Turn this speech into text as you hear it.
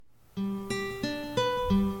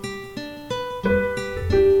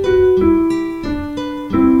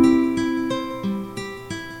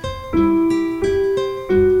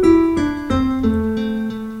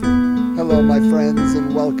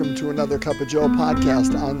another Cup of Joe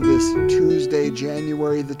podcast on this Tuesday,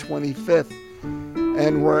 January the 25th.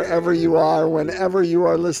 And wherever you are, whenever you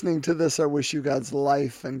are listening to this, I wish you God's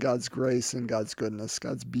life and God's grace and God's goodness,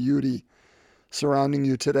 God's beauty surrounding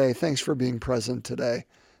you today. Thanks for being present today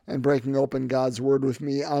and breaking open God's Word with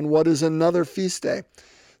me on what is another feast day.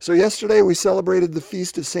 So yesterday we celebrated the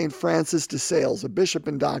feast of St. Francis de Sales, a bishop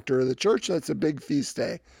and doctor of the church. That's a big feast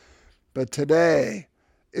day. But today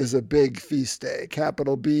is a big feast day,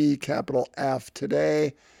 capital B, capital F.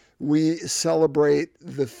 Today we celebrate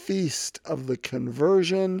the feast of the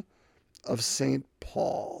conversion of St.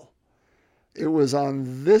 Paul. It was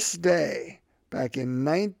on this day back in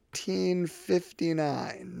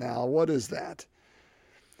 1959. Now, what is that?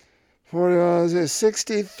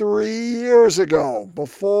 63 years ago,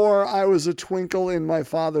 before I was a twinkle in my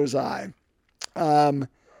father's eye,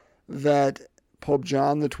 that Pope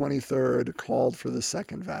John the 23rd called for the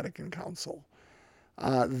Second Vatican Council.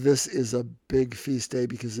 This is a big feast day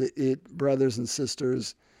because it, brothers and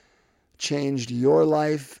sisters, changed your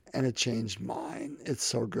life and it changed mine. It's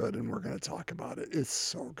so good, and we're going to talk about it. It's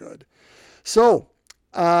so good. So,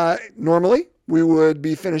 normally we would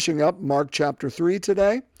be finishing up Mark chapter 3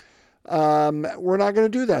 today. We're not going to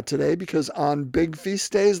do that today because on big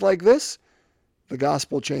feast days like this, the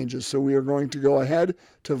gospel changes. So we are going to go ahead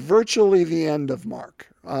to virtually the end of Mark.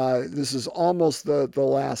 This is almost the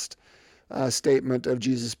last statement of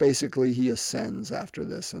Jesus. Basically, he ascends after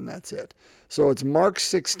this, and that's it. So it's Mark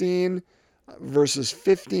 16, verses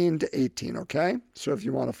 15 to 18, okay? So if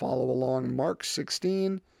you want to follow along, Mark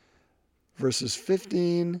 16, verses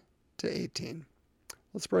 15 to 18.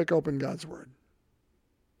 Let's break open God's Word.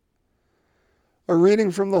 A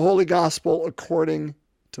reading from the Holy Gospel according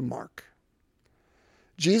to Mark.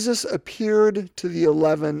 Jesus appeared to the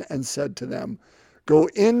 11 and said to them, "Go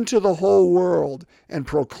into the whole world and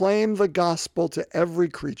proclaim the gospel to every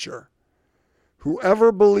creature.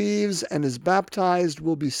 Whoever believes and is baptized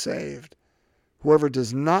will be saved. Whoever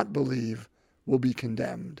does not believe will be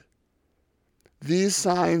condemned. These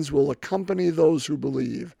signs will accompany those who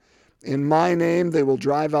believe. In my name they will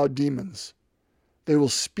drive out demons. They will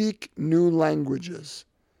speak new languages.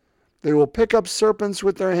 They will pick up serpents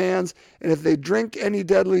with their hands, and if they drink any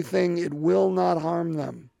deadly thing, it will not harm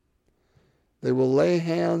them. They will lay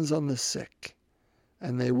hands on the sick,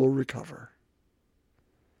 and they will recover."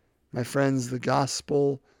 My friends, the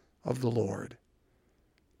gospel of the Lord.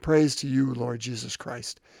 Praise to you, Lord Jesus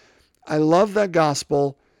Christ. I love that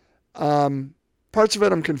gospel. Parts of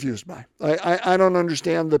it I'm confused by. I don't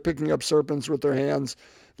understand the picking up serpents with their hands,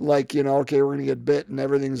 like, okay, we're going to get bit and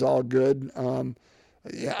everything's all good.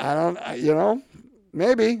 Yeah, I don't,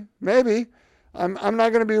 maybe. I'm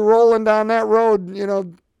not going to be rolling down that road,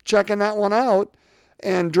 checking that one out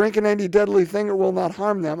and drinking any deadly thing that will not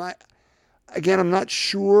harm them. I'm not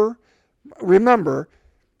sure. Remember,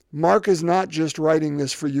 Mark is not just writing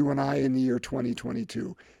this for you and I in the year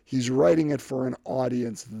 2022. He's writing it for an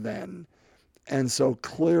audience then. And so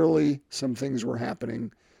clearly some things were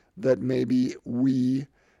happening that maybe we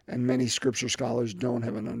and many scripture scholars don't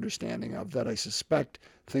have an understanding of, that I suspect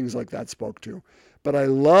things like that spoke to. But I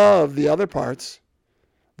love the other parts.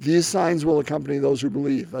 These signs will accompany those who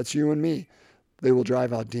believe. That's you and me. They will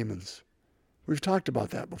drive out demons. We've talked about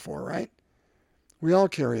that before, right? We all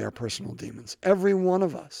carry our personal demons. Every one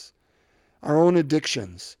of us. Our own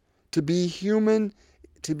addictions. To be human,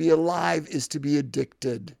 to be alive, is to be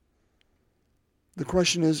addicted. The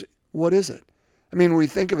question is, what is it? When we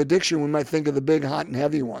think of addiction, we might think of the big, hot, and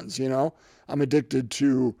heavy ones, I'm addicted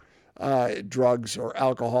to drugs or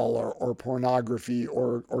alcohol or pornography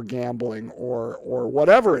or gambling or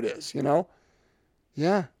whatever it is,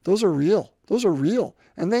 Yeah, those are real. Those are real.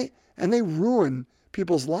 And they ruin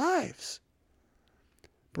people's lives.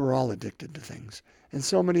 But we're all addicted to things. And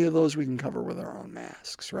so many of those we can cover with our own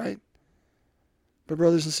masks, right? But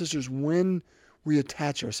brothers and sisters, when we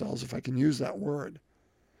attach ourselves, if I can use that word,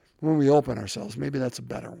 when we open ourselves, maybe that's a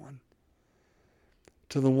better one,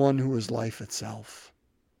 to the one who is life itself,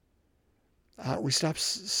 we stop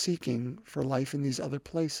seeking for life in these other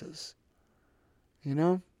places.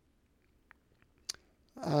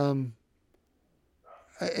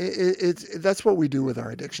 That's what we do with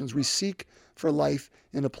our addictions. We seek for life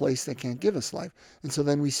in a place that can't give us life. And so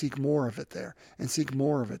then we seek more of it there, and seek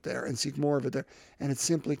more of it there, and seek more of it there. And it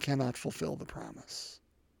simply cannot fulfill the promise.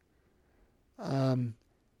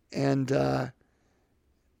 And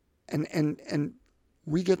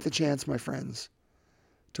we get the chance, my friends,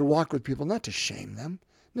 to walk with people, not to shame them,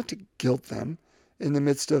 not to guilt them in the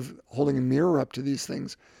midst of holding a mirror up to these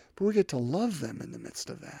things, but we get to love them in the midst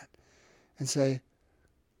of that and say,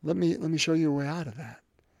 let me show you a way out of that.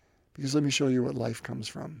 Because let me show you what life comes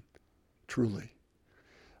from. truly.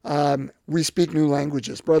 We speak new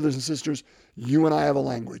languages. Brothers and sisters, you and I have a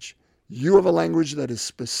language. You have a language that is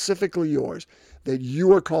specifically yours, that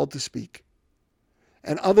you are called to speak.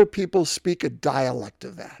 And other people speak a dialect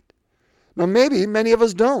of that. Now, maybe many of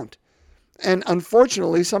us don't. And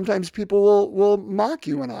unfortunately, sometimes people will mock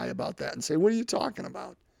you and I about that and say, what are you talking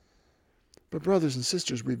about? But brothers and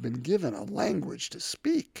sisters, we've been given a language to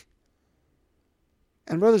speak.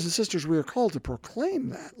 And brothers and sisters, we are called to proclaim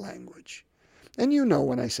that language. And you know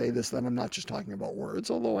when I say this that I'm not just talking about words,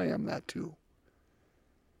 although I am that too.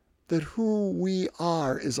 That who we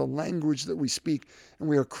are is a language that we speak, and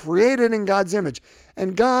we are created in God's image.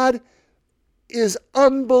 And God is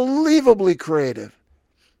unbelievably creative.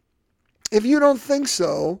 If you don't think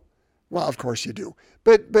so, well, of course you do.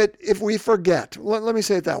 But if we forget, let me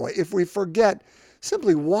say it that way. If we forget,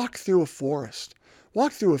 simply walk through a forest.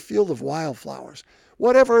 Walk through a field of wildflowers.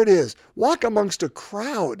 Whatever it is, walk amongst a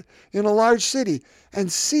crowd in a large city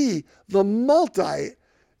and see the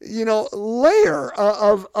layer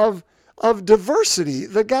of diversity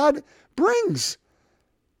that God brings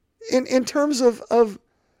in terms of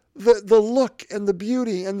the look and the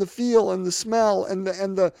beauty and the feel and the smell and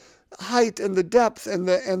the height and the depth and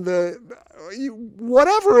the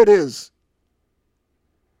whatever it is.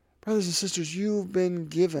 Brothers and sisters, you've been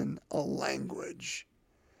given a language,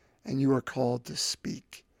 and you are called to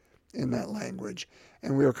speak in that language,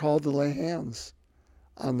 and we are called to lay hands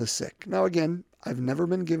on the sick. Now again, I've never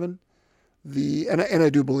been given and I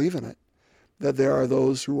do believe in it, that there are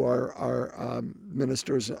those who are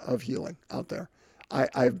ministers of healing out there.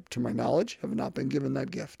 I, to my knowledge, have not been given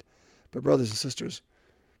that gift. But brothers and sisters,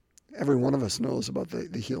 every one of us knows about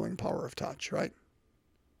the healing power of touch, right?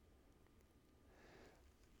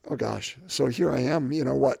 Oh gosh, so here I am,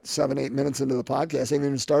 7-8 minutes into the podcast. I haven't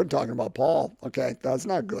even started talking about Paul. Okay, that's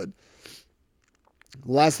not good.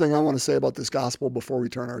 Last thing I want to say about this gospel before we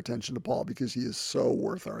turn our attention to Paul, because he is so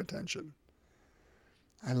worth our attention.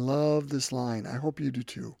 I love this line. I hope you do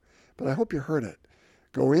too, but I hope you heard it.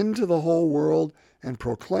 Go into the whole world and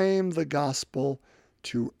proclaim the gospel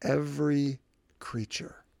to every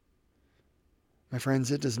creature. My friends,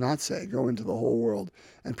 it does not say go into the whole world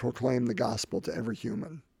and proclaim the gospel to every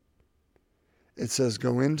human. It says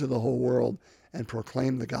go into the whole world and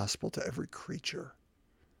proclaim the gospel to every creature,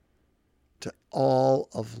 to all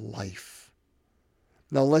of life.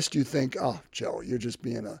 Now, lest you think, oh, Joe, you're just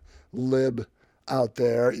being a lib out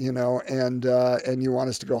there, and you want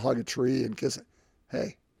us to go hug a tree and kiss it.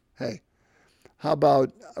 Hey, how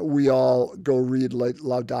about we all go read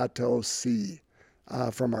Laudato Si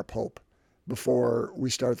from our Pope before we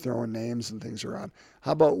start throwing names and things around?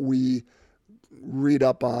 How about we read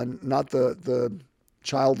up on not the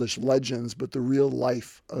childish legends, but the real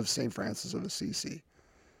life of St. Francis of Assisi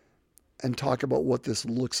and talk about what this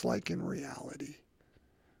looks like in reality?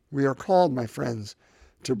 We are called, my friends,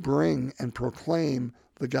 to bring and proclaim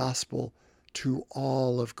the gospel to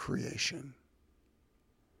all of creation.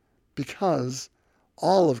 Because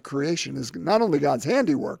all of creation is not only God's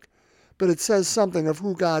handiwork, but it says something of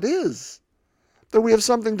who God is, that we have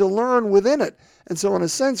something to learn within it. And so in a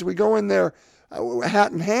sense, we go in there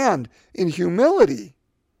hat in hand in humility,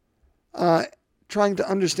 trying to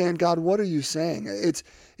understand, God, what are you saying?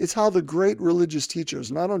 It's how the great religious teachers,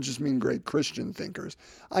 and I don't just mean great Christian thinkers,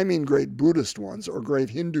 I mean great Buddhist ones or great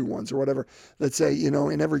Hindu ones or whatever, that say,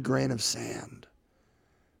 in every grain of sand,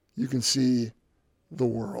 you can see the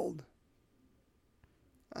world.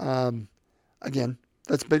 Again,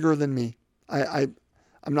 that's bigger than me. I'm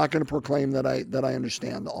not going to proclaim that I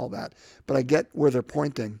understand all that, but I get where they're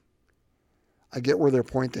pointing.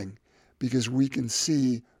 Because we can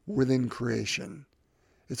see within creation.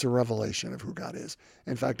 It's a revelation of who God is.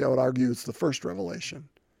 In fact, I would argue it's the first revelation.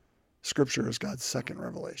 Scripture is God's second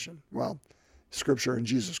revelation. Well, Scripture and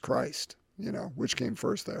Jesus Christ, which came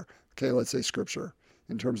first there. Okay, let's say Scripture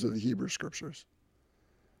in terms of the Hebrew Scriptures.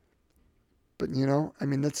 But,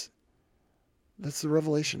 that's the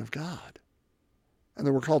revelation of God. And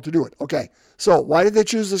then we're called to do it. Okay, so why did they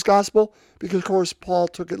choose this gospel? Because, of course, Paul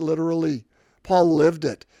took it literally. Paul lived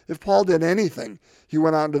it. If Paul did anything, he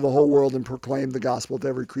went out into the whole world and proclaimed the gospel to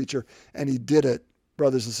every creature. And he did it,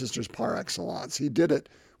 brothers and sisters, par excellence. He did it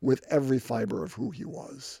with every fiber of who he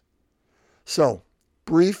was. So,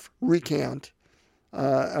 brief retelling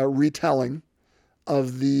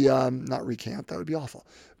of the, not recant, that would be awful.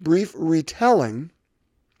 Brief retelling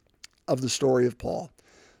of the story of Paul.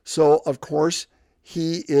 So, of course,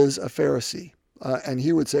 he is a Pharisee. And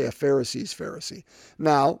he would say a Pharisee's Pharisee.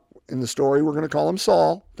 Now, in the story, we're going to call him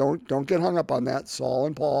Saul. Don't get hung up on that. Saul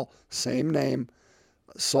and Paul, same name.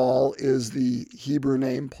 Saul is the Hebrew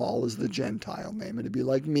name. Paul is the Gentile name. It'd be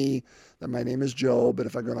like me, that my name is Joe, but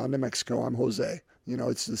if I go down to Mexico, I'm Jose.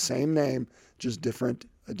 It's the same name, just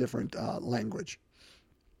a different language.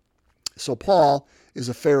 So Paul is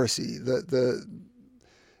a Pharisee.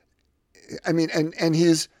 And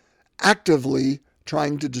he's actively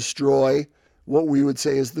trying to destroy what we would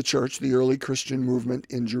say is the church, the early Christian movement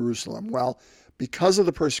in Jerusalem. Well, because of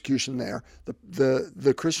the persecution there,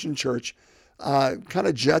 the Christian church kind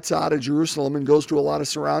of jets out of Jerusalem and goes to a lot of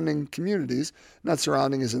surrounding communities. Not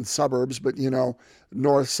surrounding as in suburbs, but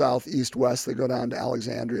north, south, east, west. They go down to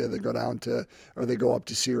Alexandria. They go they go up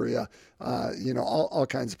to Syria. All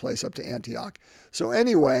kinds of places up to Antioch. So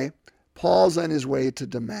anyway, Paul's on his way to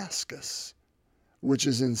Damascus, which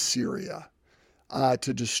is in Syria,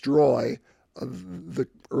 to destroy the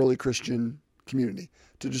early Christian community.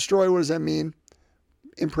 To destroy, what does that mean?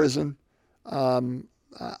 Imprison.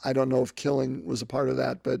 I don't know if killing was a part of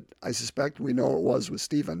that, but I suspect we know it was with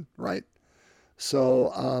Stephen, right?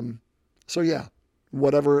 So yeah,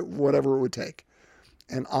 whatever it would take.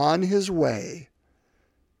 And on his way,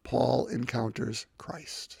 Paul encounters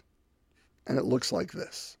Christ. And it looks like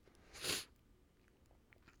this.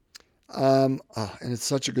 And it's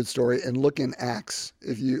such a good story. And look in Acts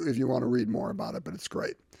if you want to read more about it, but it's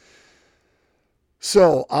great.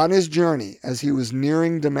 So, on his journey, as he was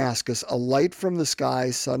nearing Damascus, a light from the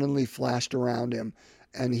sky suddenly flashed around him,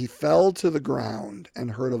 and he fell to the ground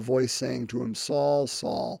and heard a voice saying to him, "Saul,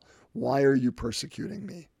 Saul, why are you persecuting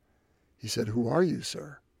me?" He said, "Who are you,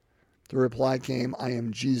 sir?" The reply came, "I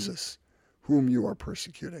am Jesus, whom you are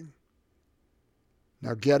persecuting.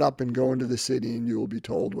 Now get up and go into the city, and you will be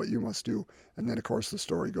told what you must do." And then, of course, the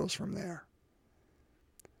story goes from there.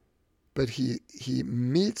 But he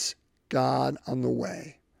meets God on the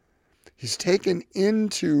way. He's taken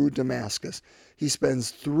into Damascus. He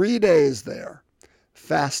spends 3 days there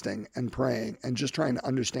fasting and praying and just trying to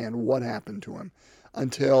understand what happened to him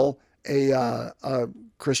until a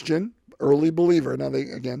Christian, early believer, now they,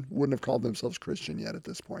 again, wouldn't have called themselves Christian yet at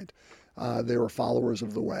this point. They were followers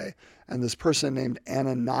of the way. And this person named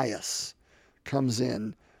Ananias comes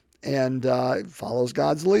in and follows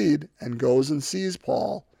God's lead and goes and sees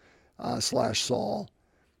Paul / Saul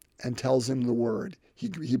and tells him the word.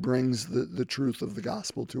 He brings the truth of the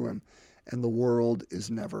gospel to him, and the world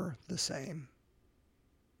is never the same.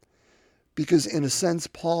 Because in a sense,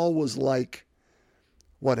 Paul was like,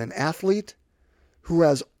 an athlete who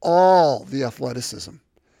has all the athleticism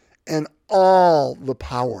and all the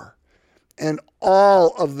power and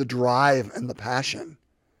all of the drive and the passion,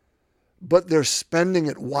 but they're spending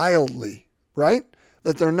it wildly, right?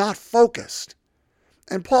 That they're not focused.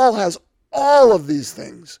 And Paul has all of these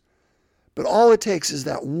things. But all it takes is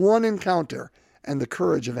that one encounter and the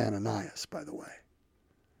courage of Ananias, by the way,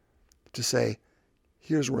 to say,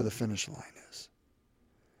 here's where the finish line is.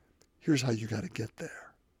 Here's how you got to get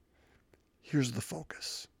there. Here's the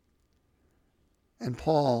focus. And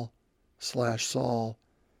Paul / Saul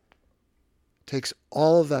takes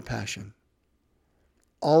all of that passion,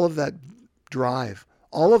 all of that drive,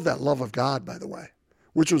 all of that love of God, by the way,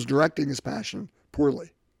 which was directing his passion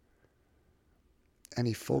poorly. And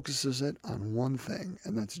he focuses it on one thing,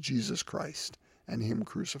 and that's Jesus Christ and him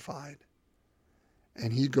crucified.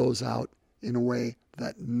 And he goes out in a way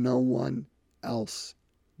that no one else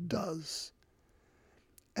does.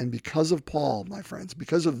 And because of Paul, my friends,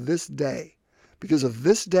 because of this day,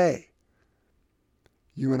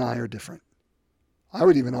 you and I are different. I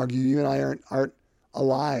would even argue you and I aren't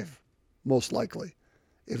alive, most likely,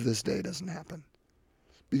 if this day doesn't happen.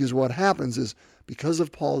 Because what happens is, because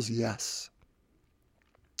of Paul's yes,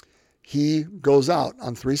 he goes out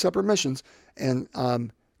on 3 separate missions and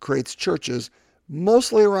creates churches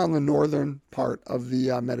mostly around the northern part of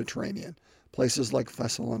the Mediterranean, places like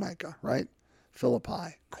Thessalonica, right?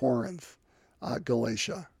 Philippi, Corinth,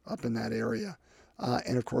 Galatia, up in that area,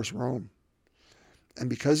 and of course Rome. And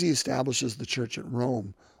because he establishes the church at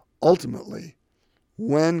Rome, ultimately,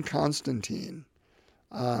 when Constantine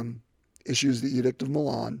issues the Edict of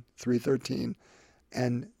Milan, 313,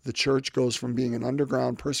 and the church goes from being an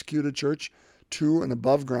underground persecuted church to an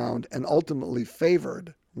above ground and ultimately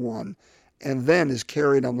favored one, and then is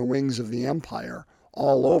carried on the wings of the empire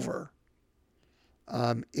all over,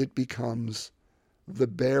 it becomes the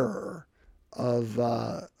bearer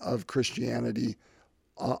of Christianity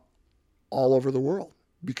all over the world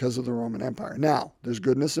because of the Roman Empire. Now, there's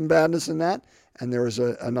goodness and badness in that, and there is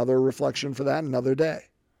another reflection for that another day.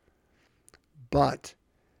 But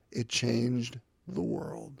it changed the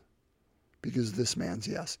world because this man's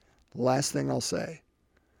yes. The last thing I'll say,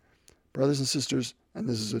 brothers and sisters, and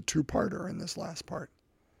this is a 2-parter in this last part.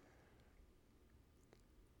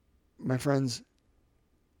 My friends,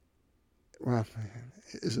 well,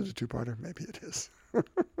 is it a two-parter? Maybe it is.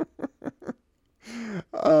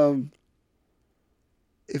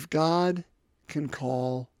 If God can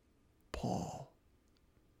call Paul,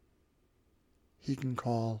 he can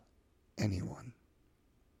call anyone.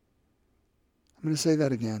 I'm going to say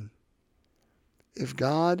that again. If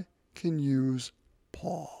God can use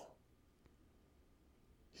Paul,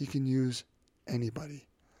 he can use anybody.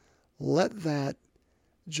 Let that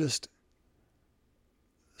just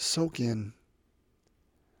soak in.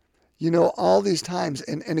 You know, all these times,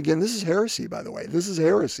 and again, this is heresy, by the way. This is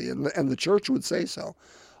heresy, and the church would say so.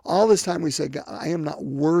 All this time we say, I am not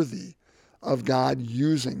worthy of God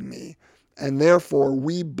using me, and therefore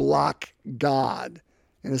we block God.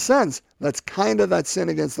 In a sense, that's kind of that sin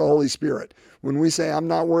against the Holy Spirit. When we say I'm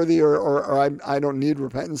not worthy or I don't need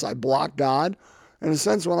repentance, I block God. In a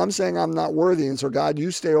sense, when I'm saying I'm not worthy, and so God, you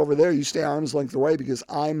stay over there, you stay arm's length away because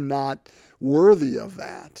I'm not worthy of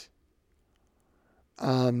that.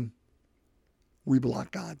 We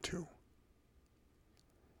block God too.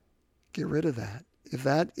 Get rid of that. If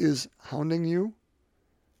that is hounding you,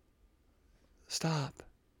 stop.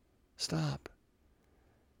 Stop.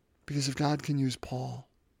 Because if God can use Paul,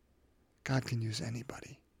 God can use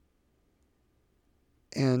anybody.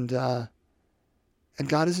 And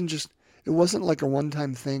God isn't just, it wasn't like a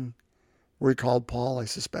one-time thing where he called Paul, I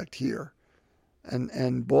suspect, here.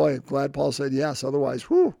 And boy, glad Paul said yes. Otherwise,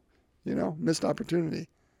 missed opportunity.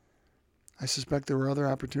 I suspect there were other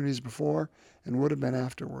opportunities before and would have been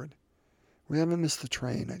afterward. We haven't missed the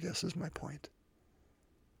train, I guess, is my point.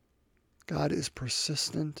 God is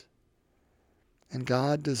persistent, and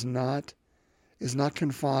God is not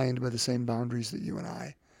confined by the same boundaries that you and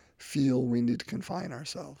I feel we need to confine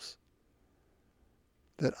ourselves.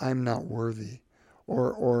 That I'm not worthy,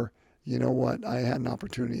 or you know what, I had an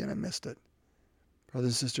opportunity and I missed it. Brothers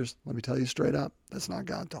and sisters, let me tell you straight up, that's not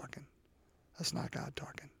God talking. That's not God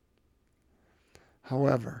talking.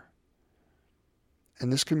 However,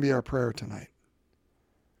 and this can be our prayer tonight,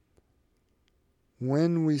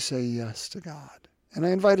 when we say yes to God, and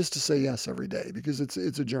I invite us to say yes every day because it's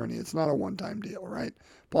a journey. It's not a one-time deal, right?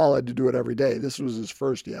 Paul had to do it every day. This was his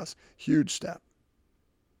first yes. Huge step.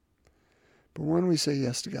 But when we say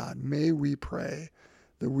yes to God, may we pray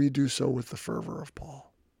that we do so with the fervor of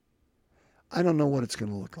Paul. I don't know what it's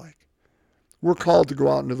going to look like. We're called to go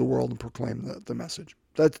out into the world and proclaim the message.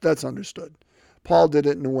 That's understood. Paul did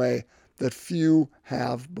it in a way that few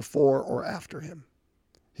have before or after him.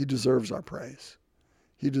 He deserves our praise.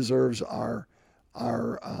 He deserves our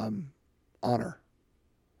honor.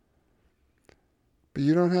 But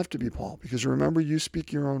you don't have to be Paul, because remember, you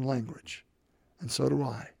speak your own language, and so do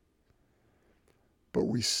I. But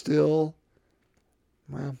we still,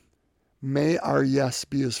 may our yes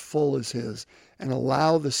be as full as his, and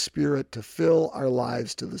allow the Spirit to fill our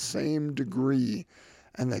lives to the same degree,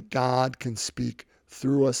 and that God can speak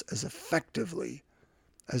through us as effectively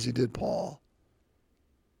as he did Paul,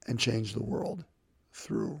 and change the world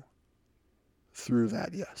through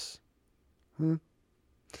that yes. My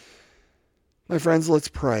friends, let's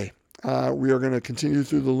pray. We are going to continue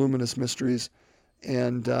through the luminous mysteries,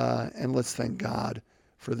 and let's thank God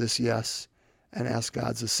for this yes, and ask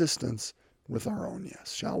God's assistance with our own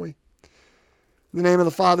yes, shall we? In the name of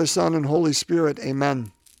the Father, Son, and Holy Spirit,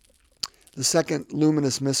 amen. The second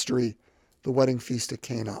luminous mystery, the wedding feast at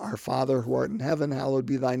Cana. Our Father, who art in heaven, hallowed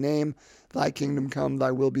be thy name. Thy kingdom come,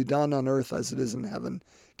 thy will be done on earth as it is in heaven.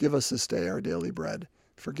 Give us this day our daily bread.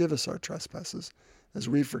 Forgive us our trespasses, as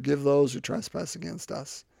we forgive those who trespass against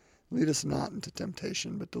us. Lead us not into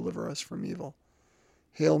temptation, but deliver us from evil.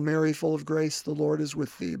 Hail Mary, full of grace, the Lord is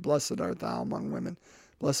with thee. Blessed art thou among women.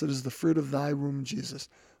 Blessed is the fruit of thy womb, Jesus.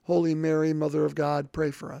 Holy Mary, Mother of God, pray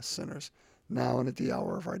for us sinners, now and at the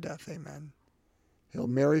hour of our death. Amen. Hail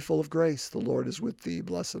Mary, full of grace, the Lord is with thee.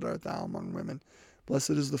 Blessed art thou among women.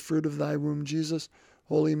 Blessed is the fruit of thy womb, Jesus.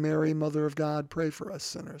 Holy Mary, Mother of God, pray for us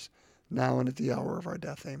sinners, now and at the hour of our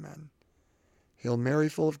death. Amen. Hail Mary,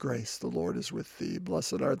 full of grace, the Lord is with thee.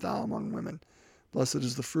 Blessed art thou among women. Blessed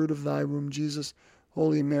is the fruit of thy womb, Jesus.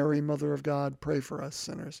 Holy Mary, Mother of God, pray for us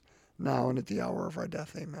sinners, now and at the hour of our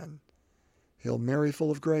death. Amen. Hail Mary,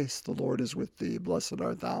 full of grace, the Lord is with thee. Blessed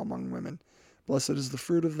art thou among women. Blessed is the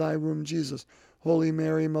fruit of thy womb, Jesus. Holy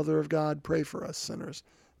Mary, Mother of God, pray for us sinners,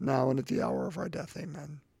 now and at the hour of our death.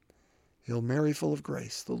 Amen. Hail Mary, full of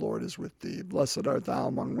grace, the Lord is with thee. Blessed art thou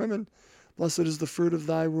among women. Blessed is the fruit of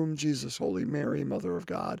thy womb, Jesus. Holy Mary, Mother of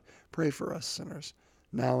God, pray for us sinners,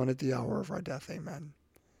 now and at the hour of our death. Amen.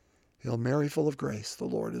 Hail Mary, full of grace, the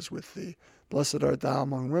Lord is with thee. Blessed art thou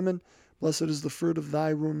among women. Blessed is the fruit of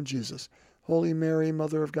thy womb, Jesus. Holy Mary,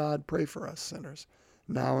 Mother of God, pray for us sinners,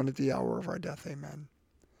 now and at the hour of our death. Amen.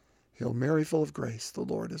 Hail Mary, full of grace, the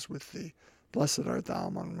Lord is with thee. Blessed art thou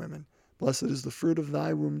among women. Blessed is the fruit of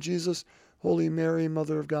thy womb, Jesus. Holy Mary,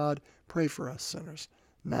 Mother of God, pray for us sinners,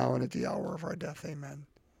 now and at the hour of our death. Amen.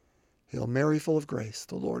 Hail Mary, full of grace,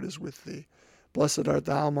 the Lord is with thee. Blessed art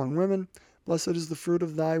thou among women. Blessed is the fruit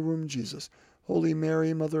of thy womb, Jesus. Holy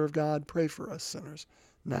Mary, Mother of God, pray for us sinners,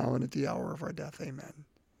 now and at the hour of our death. Amen.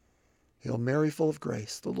 Hail Mary, full of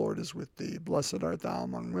grace, the Lord is with thee. Blessed art thou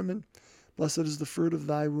among women. Blessed is the fruit of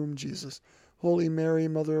thy womb, Jesus. Holy Mary,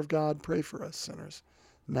 Mother of God, pray for us sinners,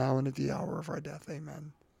 now and at the hour of our death.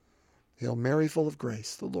 Amen. Hail Mary, full of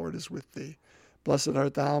grace, the Lord is with thee. Blessed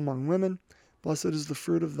art thou among women. Blessed is the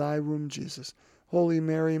fruit of thy womb, Jesus. Holy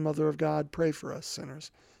Mary, Mother of God, pray for us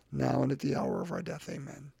sinners, now and at the hour of our death.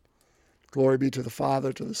 Amen. Glory be to the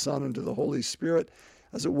Father, to the Son, and to the Holy Spirit,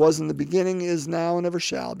 as it was in the beginning, is now, and ever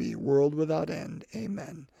shall be, world without end.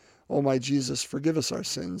 Amen. O my Jesus, forgive us our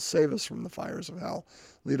sins, save us from the fires of hell.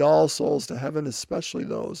 Lead all souls to heaven, especially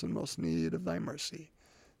those in most need of thy mercy.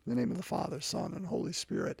 In the name of the Father, Son, and Holy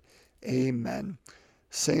Spirit. Amen.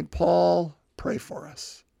 St. Paul, pray for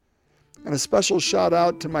us. And a special shout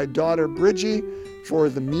out to my daughter, Bridgie, for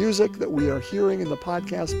the music that we are hearing in the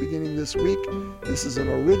podcast beginning this week. This is an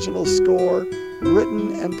original score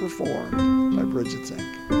written and performed by Bridget Zink.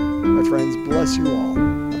 My friends, bless you all.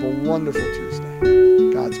 Have a wonderful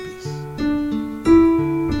Tuesday. Godspeed.